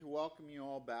welcome you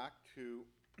all back to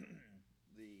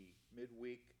the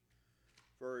midweek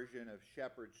version of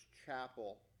Shepherd's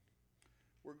Chapel.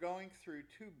 We're going through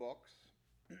two books,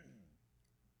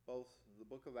 both the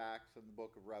book of Acts and the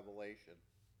book of Revelation.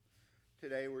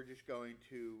 Today we're just going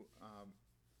to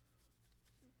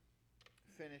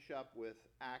finish up with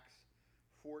Acts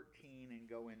 14 and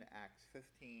go into Acts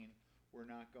 15. We're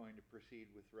not going to proceed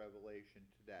with Revelation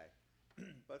today.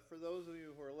 But for those of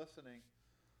you who are listening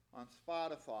on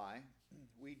Spotify,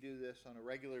 we do this on a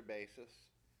regular basis,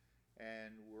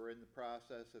 and we're in the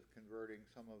process of converting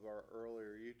some of our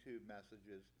earlier YouTube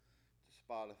messages to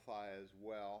Spotify as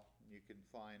well. You can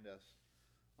find us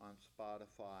on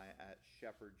Spotify at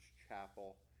Shepherd's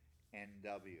Chapel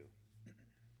NW.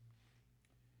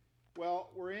 Well,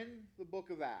 we're in the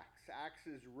book of Acts. Acts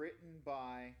is written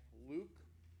by Luke.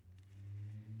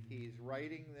 He's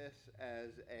writing this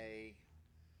as a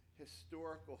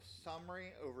historical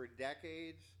summary over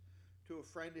decades to a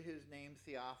friend of his named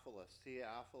Theophilus.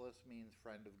 Theophilus means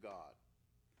friend of God.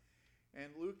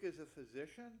 And Luke is a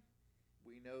physician.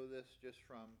 We know this just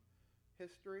from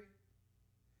history.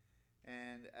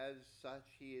 And as such,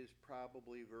 he is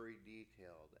probably very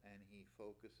detailed, and he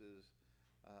focuses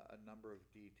a number of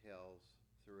details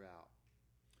throughout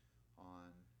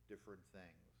on different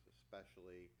things,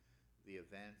 especially the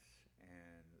events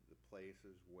and the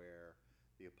places where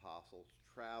the apostles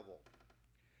travel.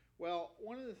 Well,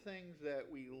 one of the things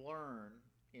that we learn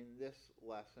in this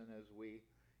lesson as we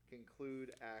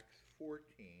conclude Acts 14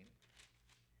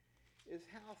 is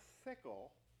how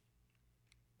fickle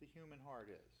the human heart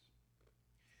is.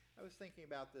 I was thinking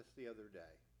about this the other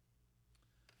day.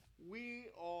 We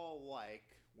all like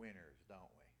winners, don't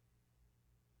we?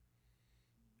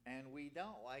 And we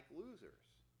don't like losers,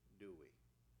 do we?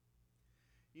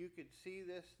 You could see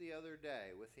this the other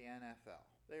day with the NFL.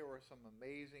 There were some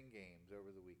amazing games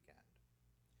over the weekend.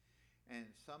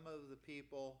 And some of the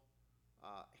people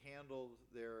handled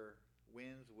their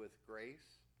wins with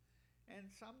grace,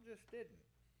 and some just didn't.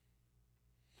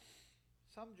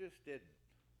 Some just didn't.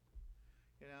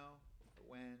 You know,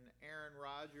 when Aaron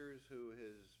Rodgers, who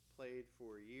has played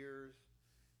for years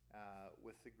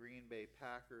with the Green Bay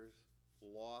Packers,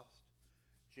 lost,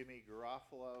 Jimmy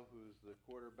Garoppolo, who's the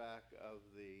quarterback of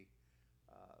the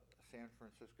San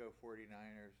Francisco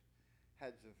 49ers,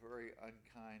 had some very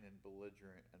unkind and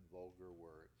belligerent and vulgar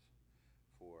words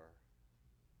for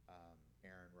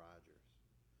Aaron Rodgers.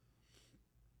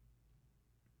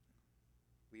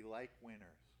 We like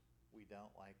winners. We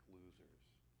don't like losers.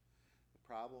 The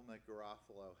problem that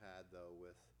Garoppolo had, though,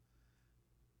 with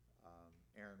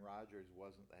Aaron Rodgers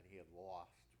wasn't that he had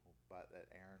lost, but that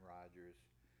Aaron Rodgers,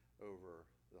 over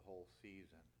the whole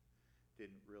season,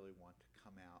 didn't really want to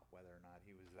come out whether or not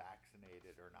he was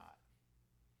vaccinated or not.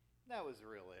 That was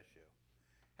the real issue.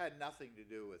 Had nothing to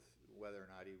do with whether or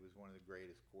not he was one of the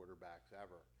greatest quarterbacks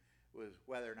ever. It was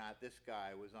whether or not this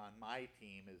guy was on my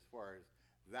team as far as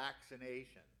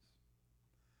vaccinations.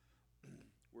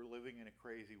 We're living in a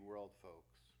crazy world,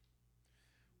 folks.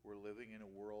 We're living in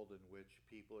a world in which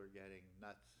people are getting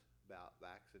nuts about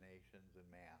vaccinations and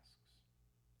masks.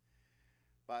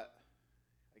 But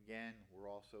again, we're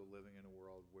also living in a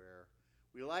world where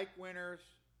we like winners,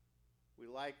 we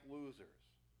like losers,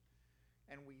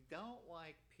 and we don't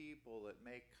like people that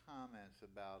make comments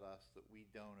about us that we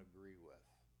don't agree with.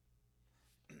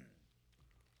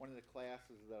 One of the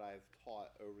classes that I've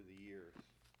taught over the years,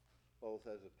 both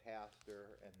as a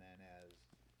pastor and then as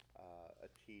a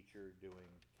teacher doing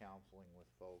counseling with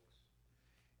folks,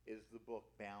 is the book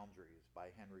Boundaries by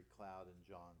Henry Cloud and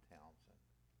John Townsend.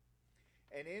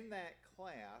 And in that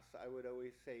class, I would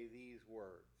always say these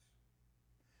words: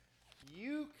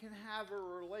 you can have a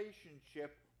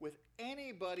relationship with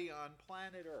anybody on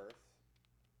planet Earth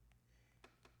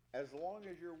as long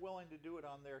as you're willing to do it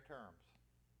on their terms.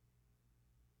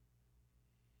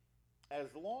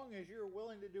 As long as you're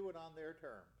willing to do it on their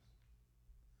terms.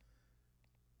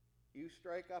 You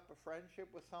strike up a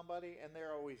friendship with somebody and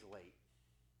they're always late.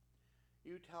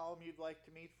 You tell them you'd like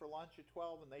to meet for lunch at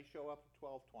 12 and they show up at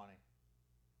 12:20.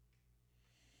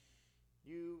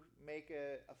 You make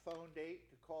a phone date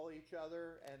to call each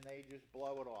other and they just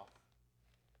blow it off.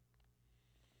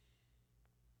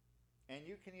 And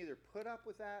you can either put up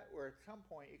with that or at some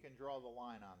point you can draw the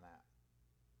line on that.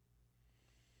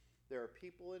 There are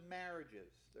people in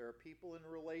marriages, there are people in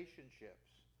relationships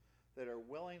that are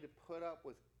willing to put up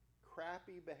with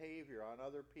crappy behavior on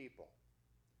other people.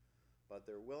 But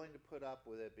they're willing to put up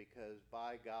with it because,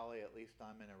 by golly, at least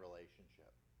I'm in a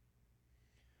relationship.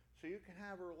 So you can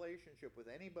have a relationship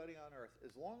with anybody on earth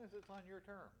as long as it's on your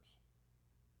terms.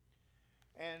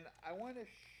 And I want to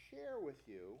share with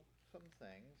you some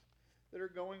things that are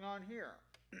going on here.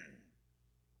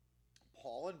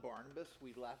 Paul and Barnabas,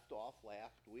 we left off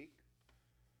last week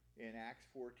in Acts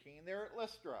 14. They're at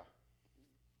Lystra,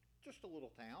 just a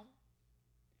little town.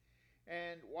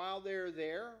 And while they're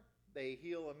there, they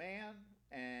heal a man,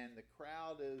 and the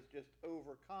crowd is just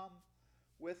overcome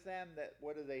with them. That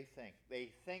what do they think?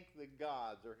 They think the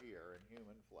gods are here in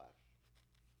human flesh.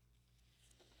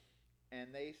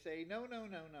 And they say, no, no,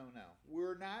 no, no, no.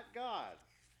 We're not gods.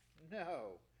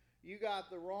 No. You got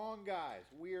the wrong guys.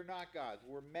 We are not gods.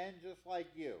 We're men just like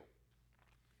you.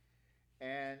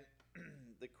 And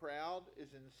the crowd is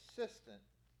insistent.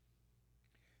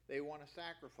 They want to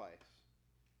sacrifice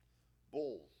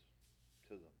bulls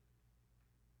to them.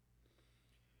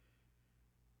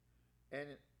 And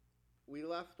we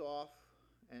left off,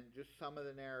 and just some of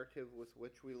the narrative with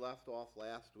which we left off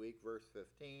last week, verse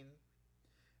 15,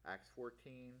 Acts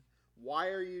 14. Why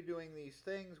are you doing these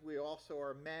things? We also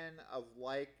are men of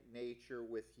like nature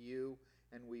with you,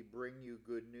 and we bring you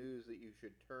good news that you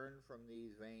should turn from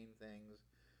these vain things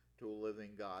to a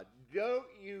living God. Don't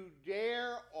you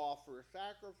dare offer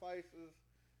sacrifices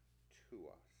to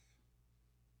us.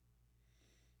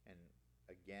 And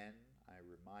again, I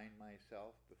remind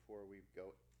myself before we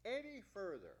go any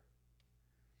further,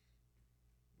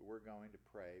 we're going to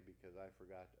pray because I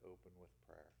forgot to open with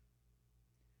prayer.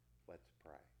 Let's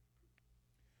pray.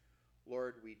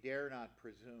 Lord, we dare not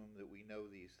presume that we know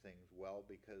these things well,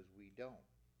 because we don't.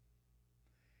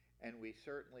 And we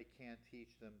certainly can't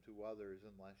teach them to others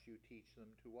unless you teach them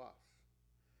to us.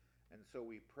 And so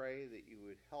we pray that you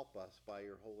would help us by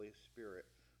your Holy Spirit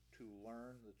to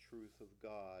learn the truth of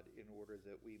God, in order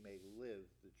that we may live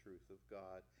the truth of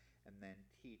God and then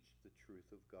teach the truth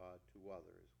of God to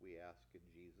others. We ask in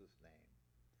Jesus' name.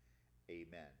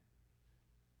 Amen.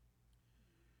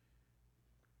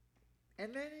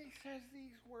 And then he says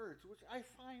these words, which I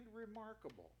find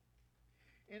remarkable.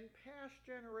 In past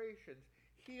generations,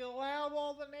 he allowed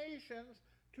all the nations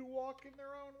to walk in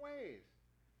their own ways.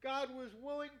 God was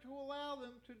willing to allow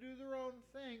them to do their own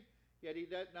thing, yet he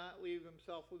did not leave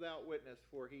himself without witness,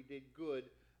 for he did good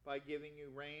by giving you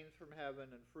rains from heaven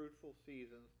and fruitful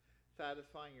seasons,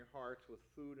 satisfying your hearts with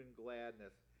food and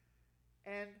gladness.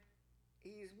 And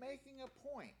he's making a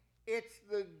point. It's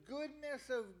the goodness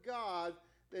of God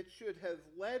that should have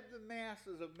led the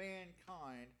masses of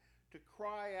mankind to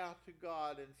cry out to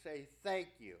God and say, thank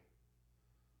you.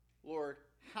 Lord,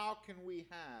 how can we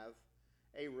have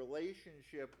a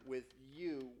relationship with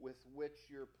you with which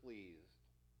you're pleased?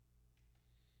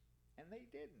 And they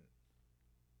didn't.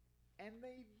 And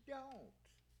they don't.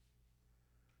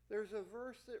 There's a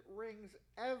verse that rings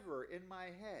ever in my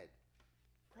head,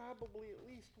 probably at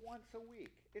least once a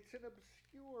week. It's an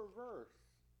obscure verse.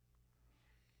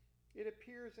 It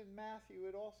appears in Matthew.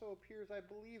 It also appears, I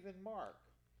believe, in Mark.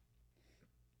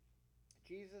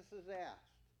 Jesus is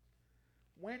asked,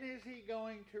 when is he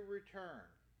going to return?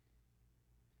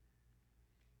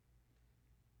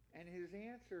 And his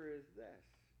answer is this: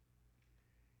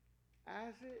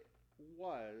 as it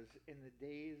was in the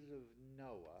days of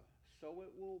Noah, so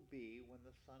it will be when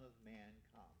the Son of Man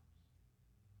comes.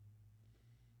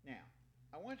 Now,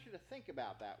 I want you to think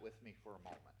about that with me for a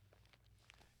moment.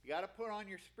 You got to put on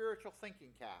your spiritual thinking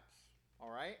caps,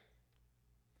 all right?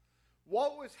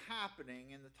 What was happening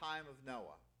in the time of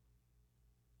Noah?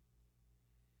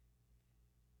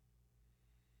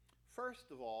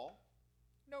 First of all,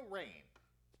 no rain.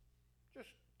 Just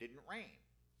didn't rain.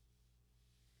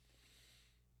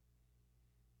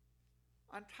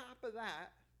 On top of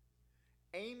that,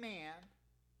 a man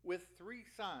with 3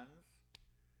 sons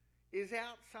is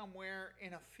out somewhere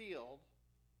in a field.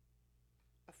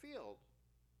 A field.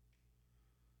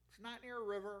 It's not near a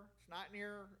river. It's not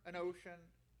near an ocean.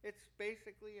 It's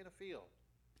basically in a field.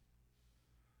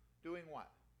 Doing what?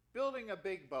 Building a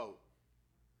big boat.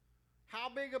 How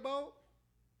big a boat?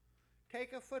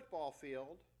 Take a football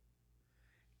field,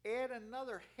 add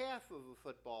another half of a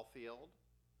football field,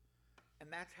 and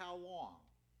that's how long.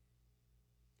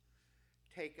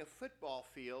 Take a football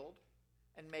field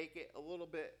and make it a little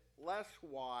bit less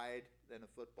wide than a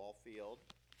football field,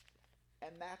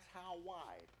 and that's how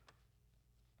wide.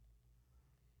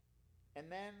 And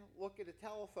then look at a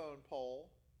telephone pole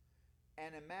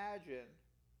and imagine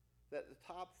that the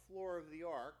top floor of the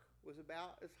ark was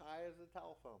about as high as the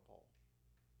telephone pole.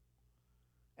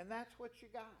 And that's what you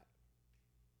got.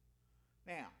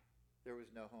 Now, there was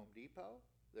no Home Depot.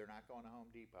 They're not going to Home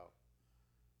Depot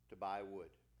to buy wood.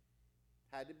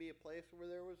 Had to be a place where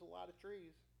there was a lot of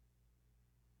trees.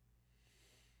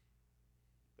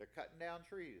 They're cutting down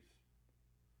trees.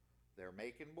 They're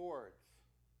making boards.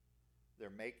 They're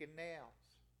making nails.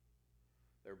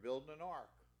 They're building an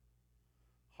ark.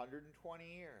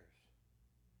 120 years.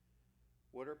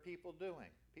 What are people doing?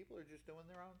 People are just doing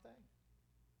their own thing.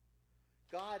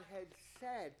 God had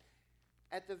said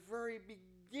at the very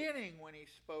beginning when he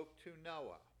spoke to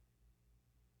Noah,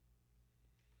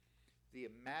 the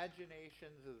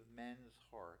imaginations of men's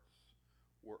hearts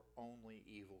were only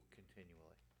evil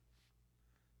continually.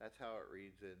 That's how it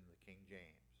reads in the King James.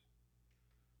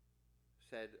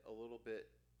 Said a little bit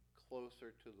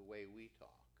closer to the way we talk.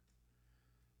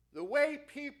 The way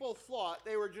people thought,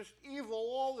 they were just evil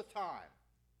all the time.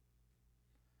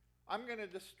 I'm going to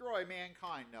destroy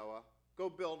mankind, Noah. Go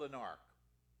build an ark.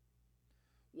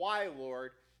 Why,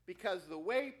 Lord? Because the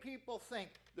way people think,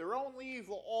 they're only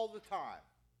evil all the time.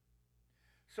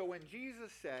 So when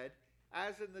Jesus said,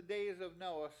 as in the days of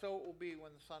Noah, so it will be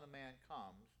when the Son of Man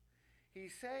comes,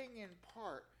 he's saying in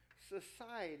part,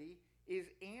 society is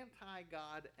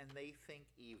anti-God and they think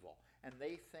evil. And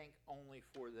they think only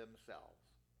for themselves.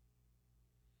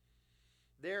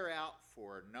 They're out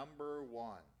for number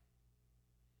one.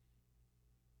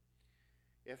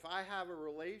 If I have a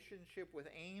relationship with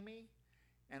Amy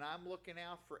and I'm looking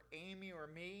out for Amy or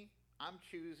me, I'm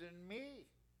choosing me.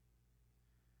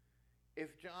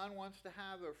 If John wants to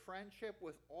have a friendship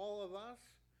with all of us,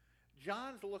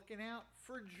 John's looking out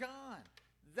for John.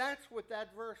 That's what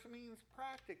that verse means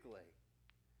practically.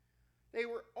 They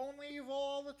were only evil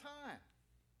all the time.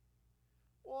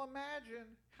 Well, imagine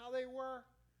how they were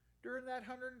during that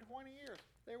 120 years.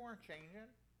 They weren't changing.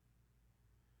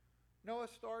 Noah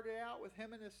started out with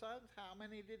him and his sons. How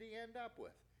many did he end up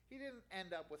with? He didn't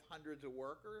end up with hundreds of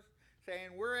workers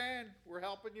saying, we're in, we're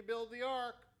helping you build the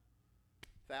ark.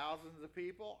 Thousands of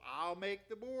people, I'll make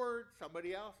the board.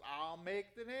 Somebody else, I'll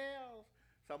make the nails.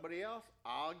 Somebody else,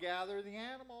 I'll gather the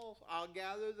animals. I'll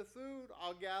gather the food.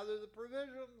 I'll gather the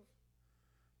provisions.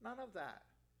 None of that.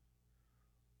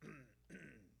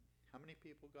 How many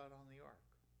people got on the ark?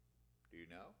 Do you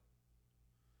know?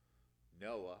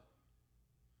 Noah,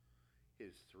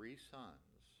 his 3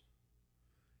 sons,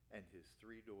 and his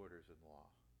 3 daughters-in-law.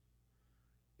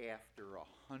 After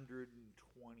 120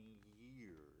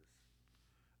 years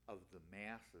of the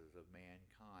masses of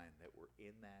mankind that were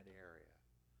in that area,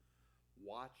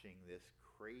 watching this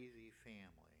crazy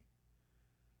family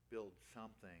build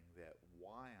something that,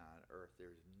 why on earth,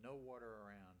 there's no water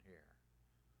around here.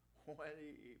 Why are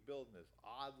you building this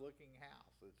odd-looking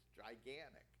house? It's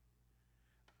gigantic.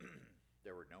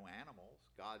 There were no animals.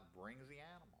 God brings the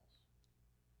animals.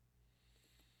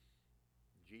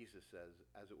 Jesus says,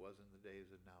 as it was in the days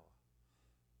of Noah.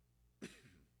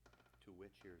 To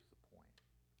which, here's the point.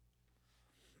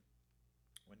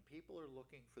 When people are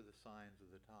looking for the signs of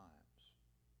the times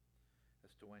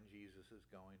as to when Jesus is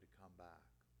going to come back,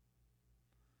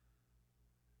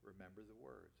 remember the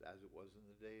words, as it was in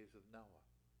the days of Noah.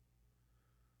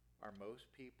 Are most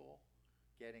people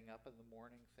getting up in the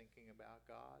morning thinking about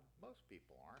God? Most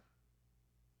people aren't.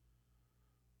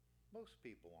 Most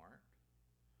people aren't.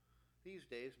 These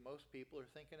days, most people are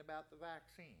thinking about the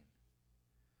vaccine.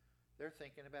 They're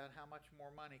thinking about how much more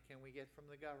money can we get from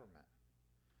the government.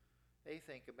 They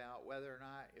think about whether or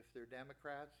not, if they're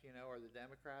Democrats, are the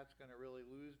Democrats going to really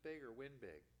lose big or win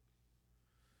big?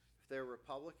 If they're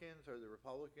Republicans, are the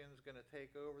Republicans going to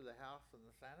take over the House and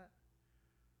the Senate?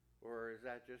 Or is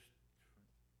that just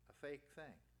a fake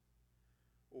thing?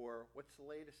 Or what's the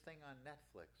latest thing on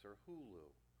Netflix or Hulu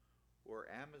or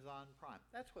Amazon Prime?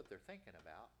 That's what they're thinking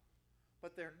about.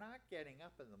 But they're not getting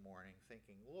up in the morning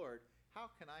thinking, Lord, how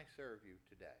can I serve you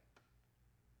today?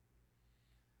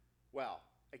 Well,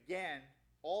 again,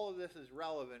 all of this is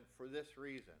relevant for this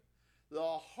reason.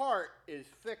 The heart is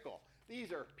fickle.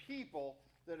 These are people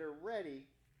that are ready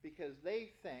because they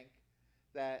think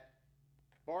that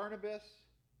Barnabas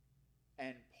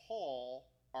and Paul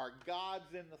are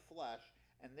gods in the flesh,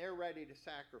 and they're ready to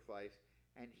sacrifice.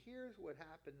 And here's what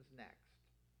happens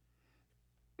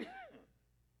next.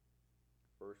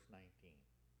 Verse 19.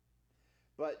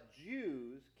 But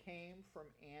Jews came from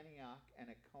Antioch and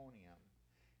Iconium,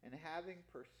 and having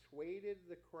persuaded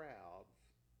the crowds,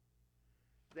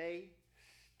 they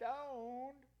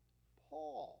stoned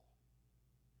Paul.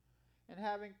 And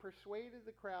having persuaded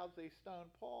the crowds, they stoned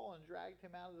Paul and dragged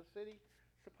him out of the city,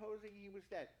 supposing he was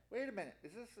dead. Wait a minute,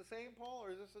 is this the same Paul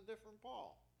or is this a different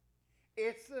Paul?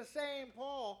 It's the same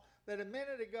Paul that a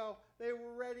minute ago they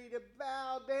were ready to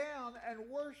bow down and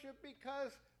worship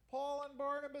because Paul and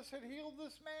Barnabas had healed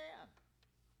this man.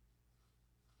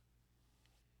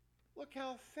 Look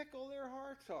how fickle their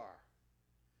hearts are.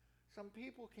 Some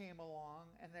people came along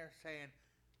and they're saying,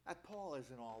 that Paul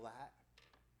isn't all that.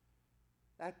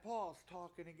 That Paul's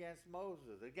talking against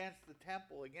Moses, against the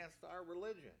temple, against our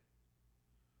religion.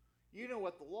 You know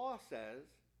what the law says.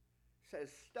 says,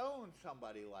 stone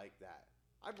somebody like that.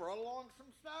 I brought along some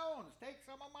stones. Take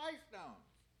some of my stones.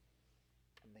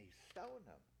 And they stoned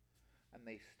him. And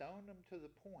they stoned him to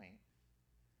the point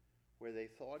where they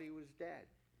thought he was dead.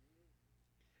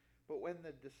 But when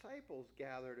the disciples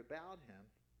gathered about him,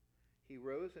 he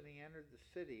rose and he entered the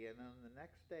city, and on the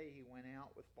next day he went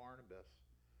out with Barnabas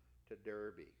to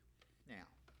Derbe. Now,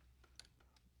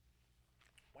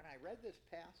 when I read this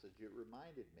passage, it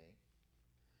reminded me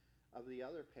of the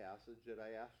other passage that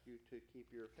I asked you to keep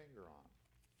your finger on.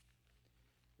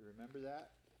 You remember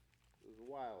that? It was a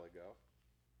while ago.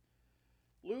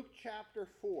 Luke chapter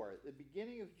 4, the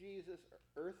beginning of Jesus'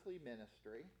 earthly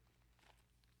ministry.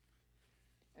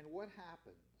 And what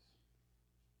happens?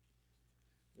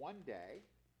 One day,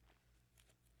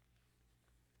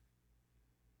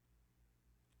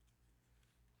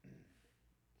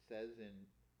 it says in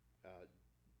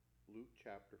Luke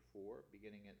chapter 4,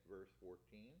 beginning at verse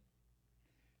 14,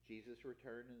 Jesus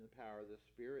returned in the power of the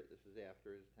Spirit. This is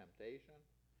after his temptation.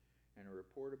 And a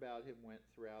report about him went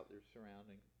throughout their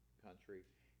surrounding country,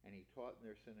 and he taught in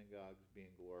their synagogues,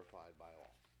 being glorified by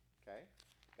all. Okay?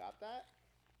 Got that?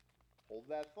 Hold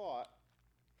that thought.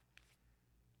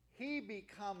 He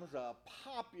becomes a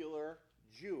popular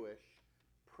Jewish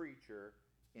preacher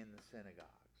in the synagogues.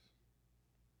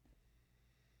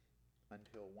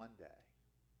 Until one day,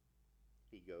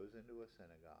 he goes into a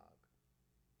synagogue.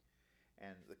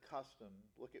 And the custom,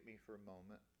 look at me for a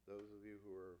moment, those of you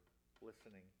who are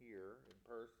listening here in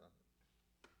person.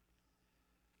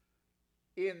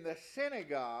 In the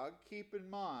synagogue, keep in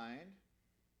mind,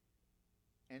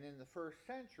 and in the first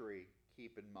century,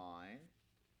 keep in mind,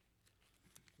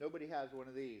 nobody has one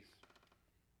of these.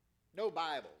 No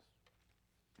Bibles.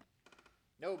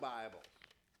 No Bibles.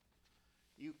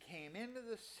 You came into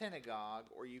the synagogue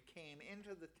or you came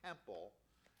into the temple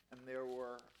and there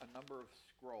were a number of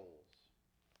scrolls.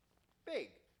 Big.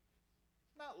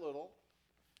 Not little.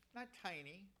 Not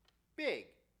tiny. Big.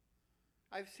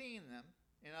 I've seen them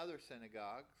in other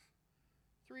synagogues.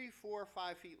 3, 4,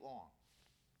 5 feet long.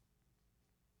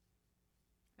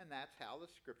 And that's how the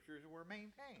scriptures were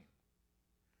maintained.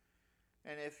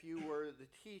 And if you were the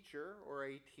teacher or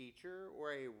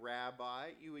a rabbi,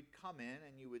 you would come in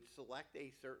and you would select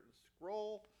a certain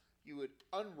scroll, you would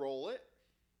unroll it,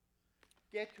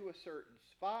 get to a certain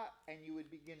spot, and you would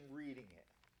begin reading it.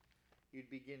 You'd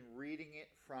begin reading it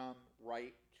from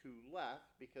right to left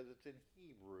because it's in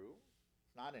Hebrew.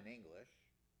 It's not in English.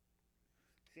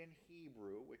 It's in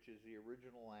Hebrew, which is the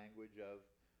original language of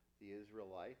the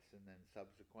Israelites and then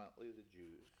subsequently the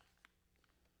Jews.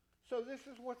 So this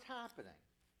is what's happening.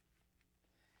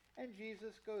 And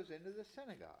Jesus goes into the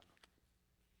synagogue.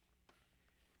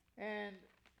 And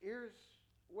here's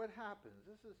what happens.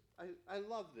 I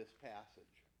love this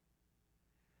passage.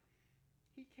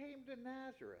 He came to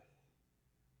Nazareth,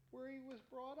 where he was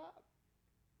brought up.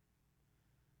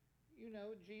 You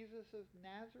know, Jesus of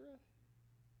Nazareth,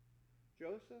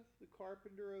 Joseph, the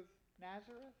carpenter of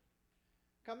Nazareth,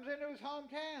 comes into his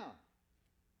hometown.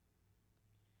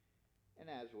 And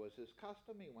as was his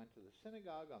custom, he went to the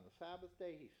synagogue on the Sabbath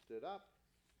day. He stood up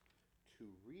to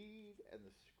read, and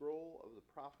the scroll of the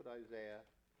prophet Isaiah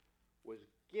was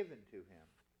given to him.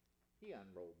 He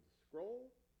unrolled the scroll.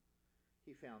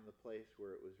 He found the place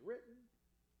where it was written,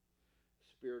 "The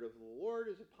Spirit of the Lord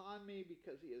is upon me,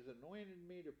 because he has anointed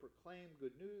me to proclaim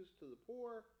good news to the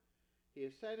poor. He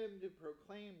has sent him to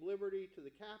proclaim liberty to the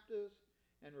captives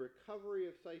and recovery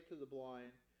of sight to the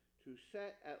blind, to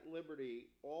set at liberty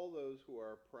all those who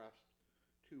are oppressed,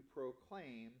 to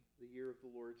proclaim the year of the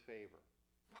Lord's favor."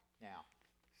 Now,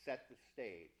 set the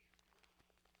stage.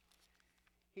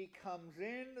 He comes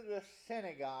into the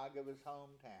synagogue of his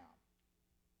hometown.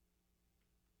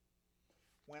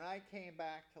 When I came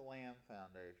back to Lamb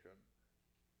Foundation,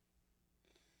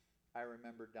 I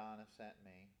remember Donna sent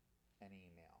me an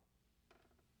email.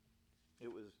 It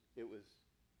was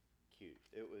cute.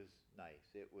 It was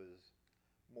nice. It was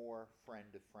more friend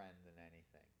to friend than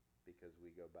anything, because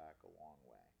we go back a long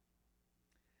way.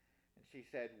 And she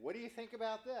said, "What do you think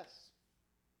about this?"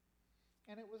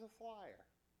 And it was a flyer.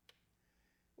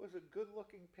 It was a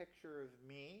good-looking picture of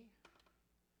me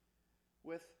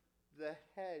with the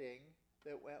heading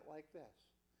that went like this: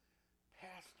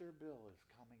 "Pastor Bill is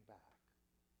coming back."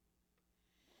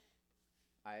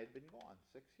 I had been gone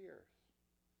 6 years.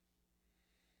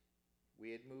 We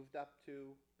had moved up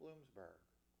to Bloomsburg.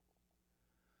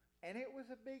 And it was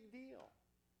a big deal.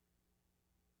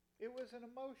 It was an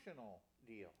emotional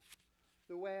deal,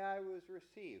 the way I was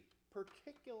received,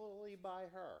 particularly by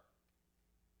her.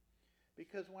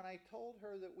 Because when I told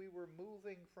her that we were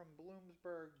moving from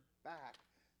Bloomsburg back,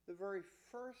 the very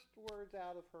first words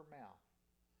out of her mouth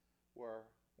were,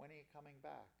 when are you coming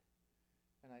back?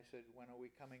 And I said, when are we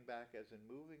coming back as in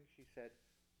moving? She said,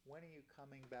 when are you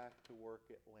coming back to work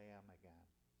at Lamb again?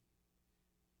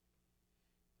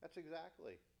 That's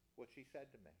exactly what she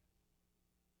said to me.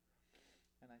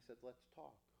 And I said, let's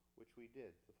talk, which we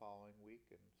did the following week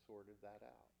and sorted that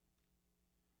out.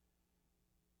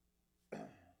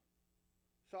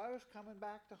 So I was coming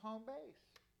back to home base.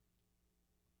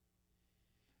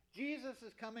 Jesus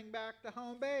is coming back to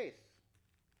home base.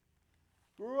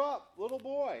 Grew up, little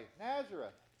boy,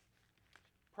 Nazareth.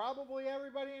 Probably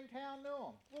everybody in town knew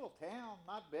him. Little town,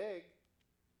 not big.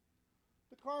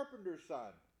 The carpenter's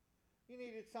son. You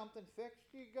needed something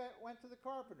fixed, you went to the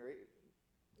carpenter.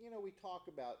 You know, we talk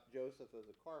about Joseph as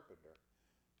a carpenter,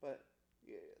 but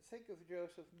think of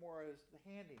Joseph more as the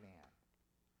handyman.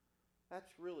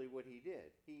 That's really what he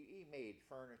did. He made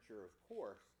furniture, of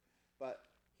course, but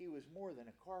he was more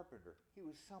than a carpenter. He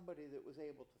was somebody that was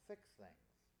able to fix things.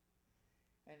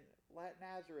 And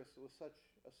Nazareth was such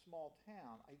a small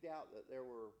town, I doubt that there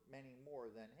were many more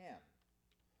than him.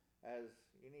 As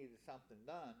you needed something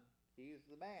done, he's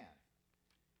the man.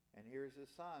 And here's his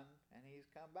son, and he's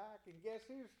come back. And guess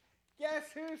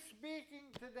who's speaking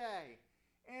today?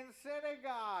 In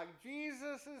synagogue,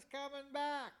 Jesus is coming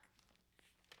back.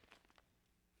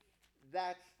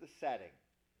 That's the setting.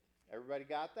 Everybody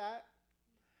got that?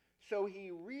 So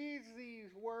he reads these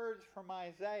words from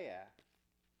Isaiah.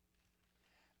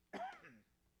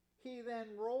 He then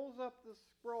rolls up the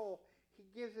scroll. He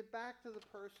gives it back to the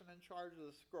person in charge of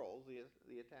the scrolls,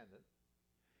 the attendant.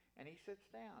 And he sits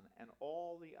down, and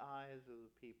all the eyes of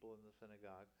the people in the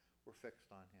synagogue were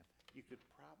fixed on him. You could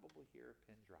probably hear a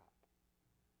pin drop.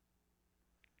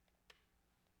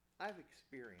 I've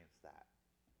experienced that.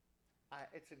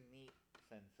 It's a neat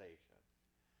sensation.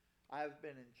 I've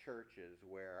been in churches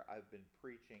where I've been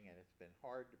preaching, and it's been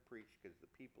hard to preach because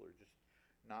the people are just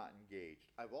not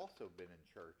engaged. I've also been in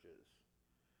churches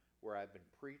where I've been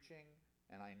preaching,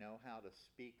 and I know how to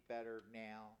speak better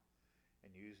now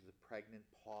and use the pregnant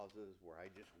pauses where I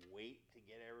just wait to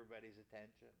get everybody's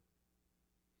attention.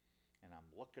 And I'm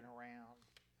looking around,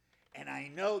 and I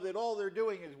know that all they're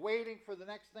doing is waiting for the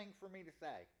next thing for me to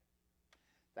say.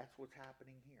 That's what's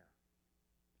happening here.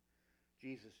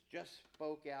 Jesus just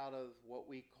spoke out of what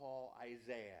we call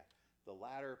Isaiah, the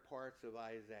latter parts of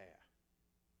Isaiah.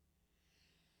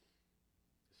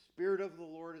 The Spirit of the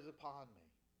Lord is upon me.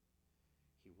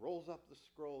 He rolls up the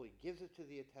scroll. He gives it to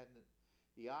the attendant.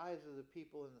 The eyes of the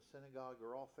people in the synagogue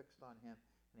are all fixed on him,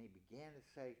 and he began to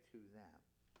say to them,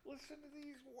 listen to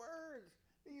these words.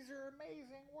 These are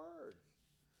amazing words.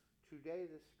 Today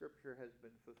this scripture has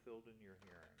been fulfilled in your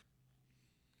hearing.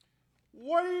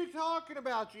 What are you talking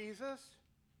about, Jesus?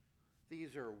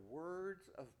 These are words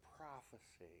of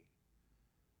prophecy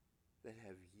that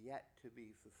have yet to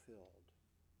be fulfilled.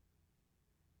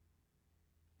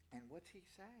 And what's he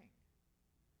saying?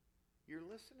 You're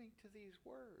listening to these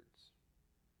words.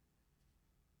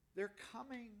 They're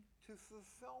coming to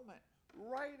fulfillment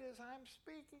right as I'm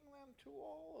speaking them to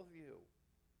all of you.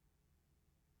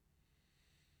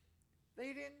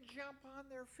 They didn't jump on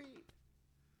their feet.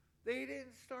 They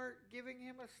didn't start giving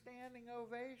him a standing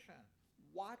ovation.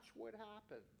 Watch what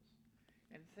happens.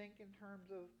 And think in terms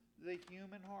of the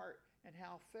human heart and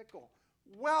how fickle.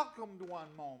 Welcomed one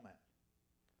moment.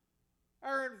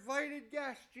 Our invited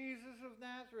guest, Jesus of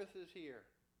Nazareth, is here.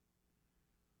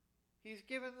 He's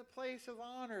given the place of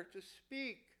honor to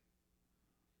speak.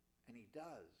 And he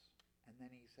does. And then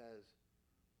he says,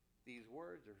 these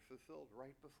words are fulfilled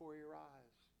right before your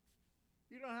eyes.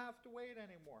 You don't have to wait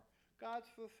anymore. God's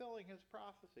fulfilling his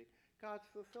prophecy. God's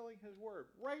fulfilling his word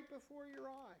right before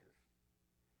your eyes.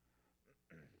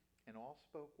 And all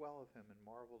spoke well of him and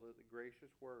marveled at the gracious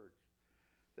words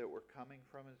that were coming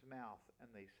from his mouth.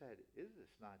 And they said, is this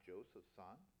not Joseph's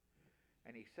son?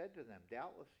 And he said to them,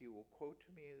 doubtless you will quote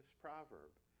to me this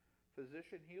proverb,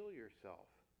 physician, heal yourself.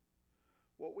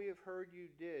 What we have heard you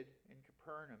did in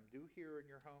Capernaum, do here in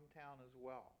your hometown as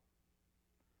well.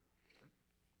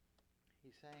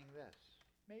 He's saying this.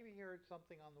 Maybe he heard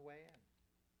something on the way in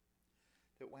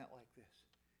that went like this.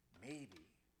 Maybe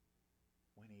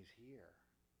when he's here,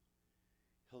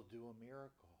 he'll do a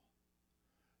miracle.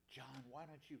 John, why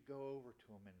don't you go over to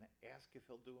him and ask if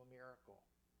he'll do a miracle?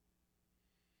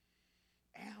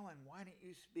 Alan, why don't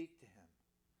you speak to him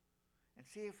and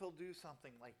see if he'll do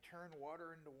something like turn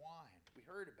water into wine? We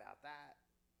heard about that.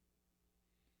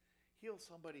 Heal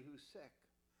somebody who's sick.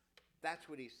 That's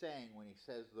what he's saying when he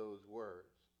says those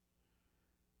words.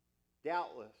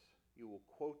 Doubtless you will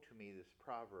quote to me this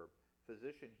proverb,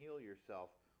 physician, heal yourself.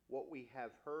 What we have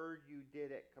heard you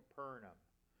did at Capernaum,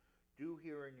 do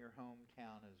here in your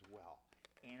hometown as well.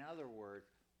 In other words,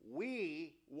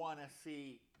 We want to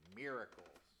see miracles.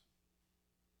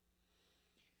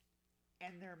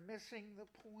 And they're missing the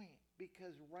point,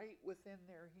 because right within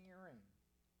their hearing,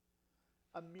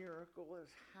 a miracle is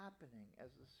happening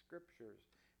as the scriptures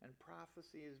and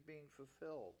prophecy is being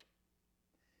fulfilled.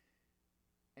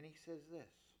 And he says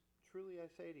this, truly I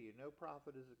say to you, no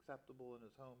prophet is acceptable in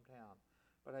his hometown.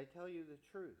 But I tell you the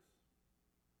truth.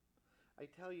 I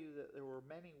tell you that there were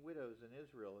many widows in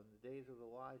Israel in the days of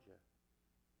Elijah.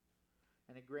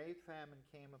 And a great famine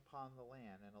came upon the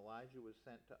land, and Elijah was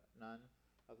sent to none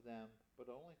of them, but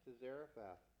only to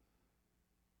Zarephath,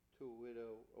 to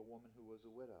a woman who was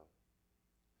a widow.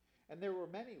 And there were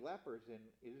many lepers in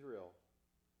Israel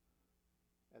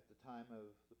at the time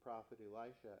of the prophet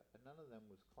Elisha, and none of them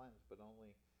was cleansed, but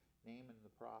only Naaman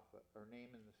the prophet, or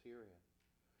Naaman the Syrian.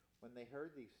 When they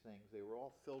heard these things, they were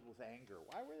all filled with anger.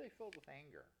 Why were they filled with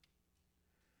anger?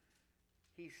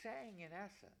 He's saying, in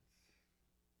essence,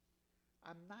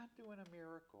 I'm not doing a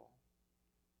miracle.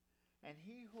 And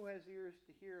he who has ears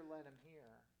to hear, let him hear.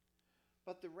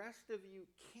 But the rest of you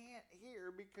can't hear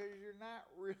because you're not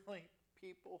really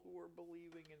people who are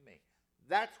believing in me.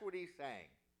 That's what he's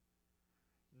saying.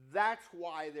 That's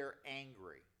why they're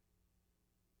angry.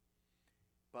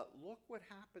 But look what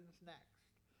happens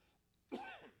next.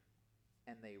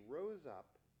 And they rose up,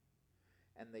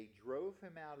 and they drove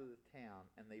him out of the town,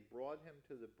 and they brought him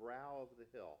to the brow of the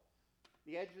hill.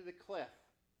 The edge of the cliff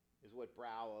is what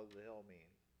brow of the hill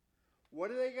means.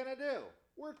 What are they going to do?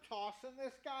 We're tossing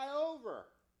this guy over.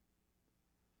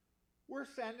 We're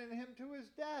sending him to his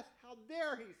death. How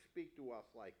dare he speak to us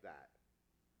like that?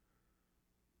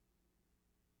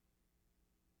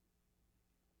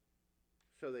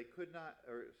 So they could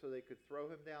throw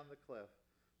him down the cliff,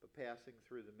 but passing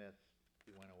through the midst,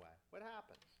 he went away. What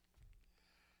happens?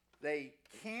 They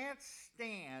can't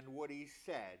stand what he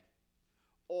said.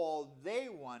 All they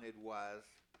wanted was,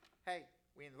 hey,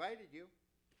 we invited you.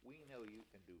 We know you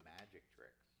can do magic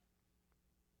tricks.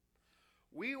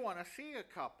 We want to see a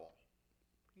couple.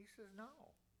 He says, no.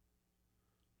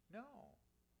 No.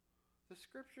 The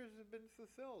scriptures have been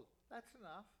fulfilled. That's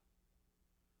enough,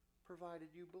 provided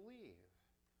you believe.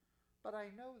 But I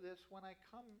know this when I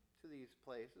come to these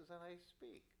places and I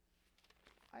speak.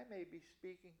 I may be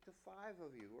speaking to 5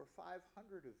 of you or 500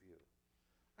 of you.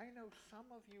 I know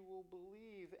some of you will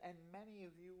believe and many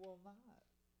of you will not.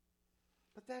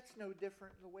 But that's no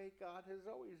different in the way God has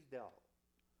always dealt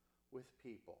with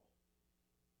people.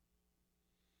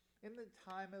 In the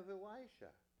time of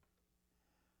Elisha,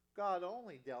 God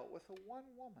only dealt with one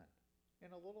woman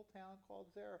in a little town called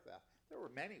Zarephath. There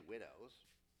were many widows.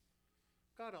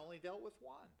 God only dealt with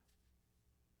one.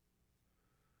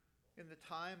 In the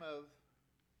time of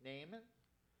Naaman,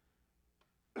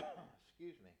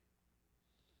 excuse me,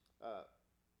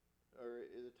 or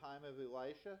in the time of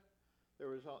Elisha, there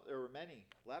were many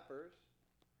lepers.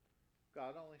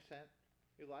 God only sent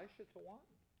Elisha to one.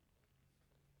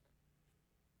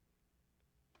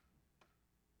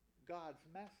 God's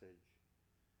message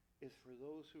is for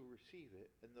those who receive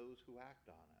it and those who act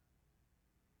on it.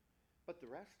 But the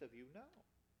rest of you know.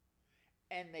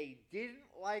 And they didn't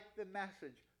like the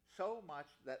message so much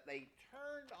that they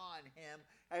turned on him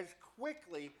as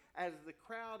quickly as the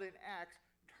crowd in Acts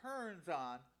turns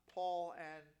on Paul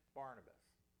and Barnabas.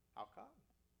 How come?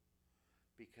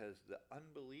 Because the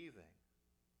unbelieving,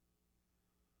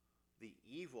 the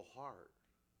evil heart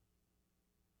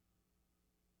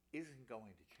isn't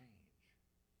going to change.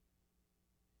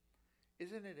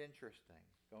 Isn't it interesting,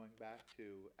 going back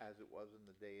to as it was in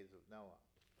the days of Noah?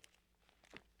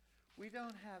 We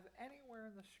don't have anywhere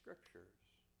in the scriptures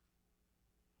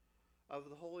of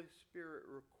the Holy Spirit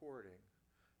recording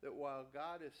that while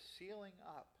God is sealing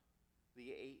up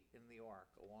the 8 in the ark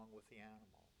along with the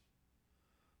animals,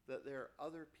 that there are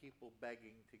other people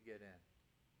begging to get in.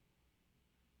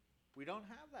 We don't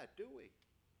have that, do we?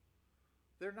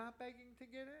 They're not begging to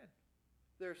get in.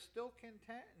 They're still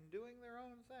content in doing their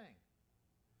own thing.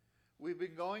 We've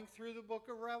been going through the book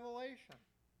of Revelation.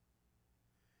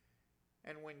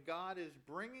 And when God is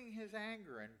bringing his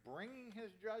anger and bringing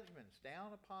his judgments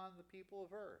down upon the people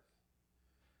of earth,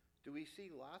 do we see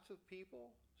lots of people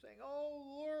saying, "Oh,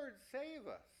 Lord, save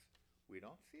us"? We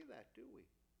don't see that, do we?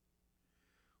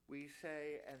 We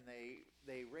say, and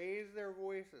they raise their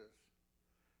voices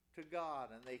to God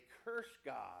and they curse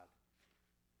God.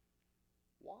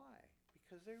 Why?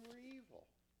 Because they were evil.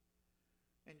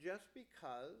 And just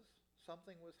because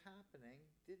something was happening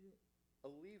didn't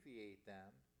alleviate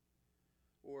them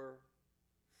or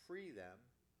free them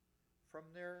from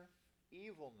their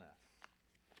evilness.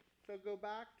 So go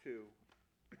back to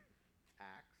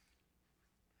Acts,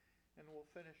 and we'll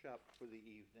finish up for the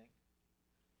evening.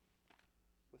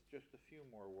 with just a few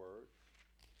more words.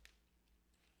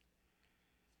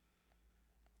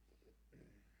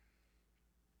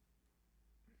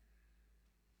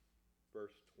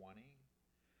 Verse 20.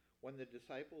 When the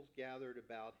disciples gathered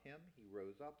about him, he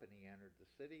rose up and he entered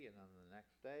the city, and on the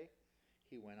next day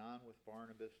he went on with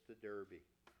Barnabas to Derbe.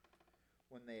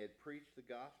 When they had preached the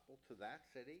gospel to that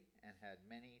city and had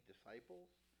many disciples,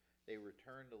 they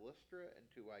returned to Lystra and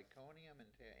to Iconium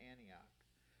and to Antioch,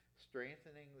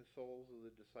 strengthening the souls of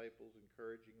the disciples,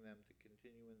 encouraging them to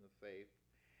continue in the faith,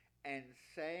 and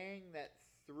saying that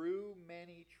through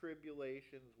many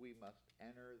tribulations we must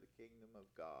enter the kingdom of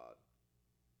God.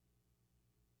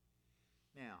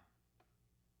 Now,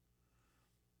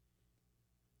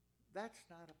 that's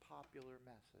not a popular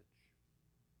message.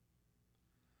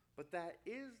 But that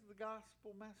is the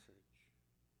gospel message.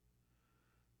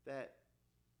 That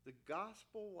the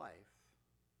gospel life,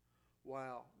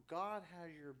 while God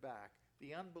has your back,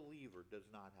 the unbeliever does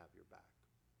not have your back.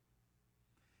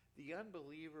 The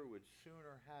unbeliever would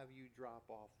sooner have you drop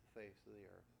off the face of the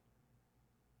earth.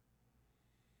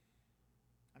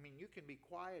 I mean, you can be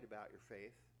quiet about your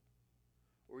faith,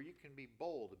 or you can be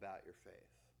bold about your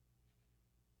faith.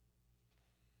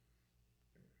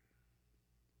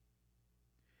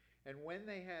 And when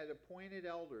they had appointed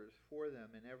elders for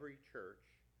them in every church,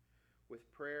 with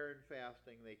prayer and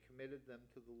fasting, they committed them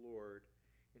to the Lord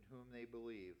in whom they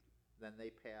believed. Then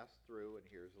they passed through, and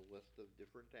here's a list of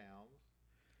different towns,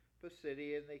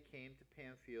 Pisidia, and they came to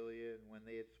Pamphylia, and when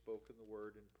they had spoken the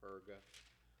word in Perga,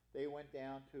 they went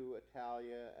down to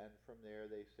Italia, and from there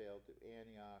they sailed to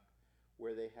Antioch,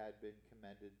 where they had been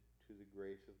commended to the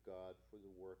grace of God for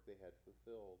the work they had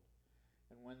fulfilled.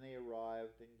 And when they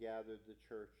arrived and gathered the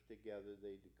church together,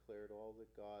 they declared all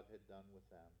that God had done with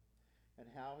them, and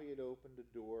how he had opened a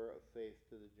door of faith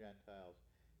to the Gentiles,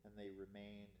 and they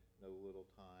remained no little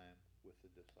time with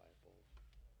the disciples.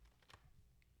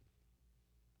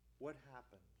 What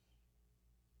happens?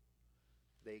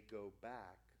 They go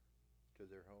back to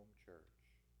their home church,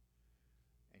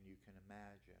 and you can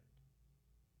imagine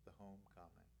the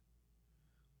homecoming.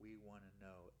 We want to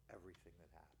know everything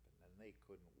that happened, and they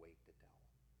couldn't wait to tell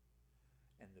them.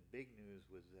 And the big news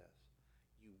was this: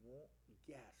 you won't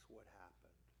guess what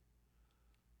happened.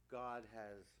 God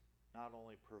has not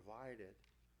only provided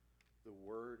the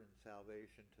word and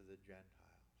salvation to the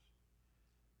Gentiles,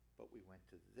 but we went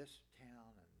to this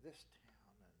town and this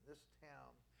town and this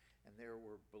town, and there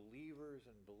were believers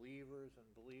and believers and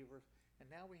believers, and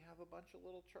now we have a bunch of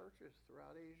little churches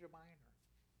throughout Asia Minor.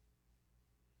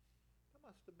 That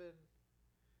must have been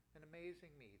an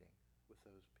amazing meeting with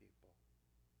those people.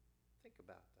 Think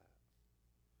about that.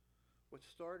 What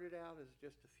started out as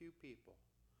just a few people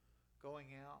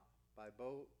going out by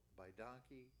boat, by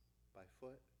donkey, by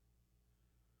foot,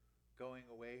 going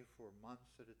away for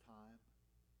months at a time,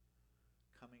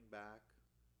 coming back.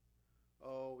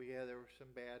 Oh, yeah, there were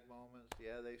some bad moments.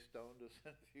 Yeah, they stoned us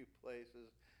in a few places.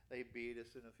 They beat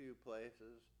us in a few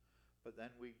places. But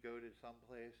then we'd go to some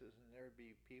places and there'd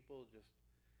be people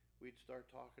we'd start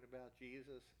talking about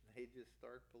Jesus, and they'd just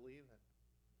start believing.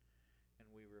 And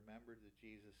we remembered that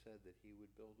Jesus said that he would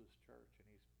build his church, and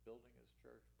he's building his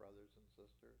church, brothers and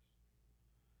sisters.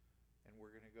 And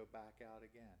we're going to go back out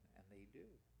again, and they do.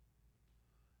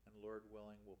 And Lord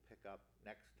willing, we'll pick up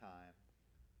next time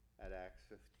at Acts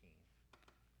 15.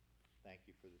 Thank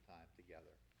you for the time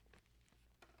together.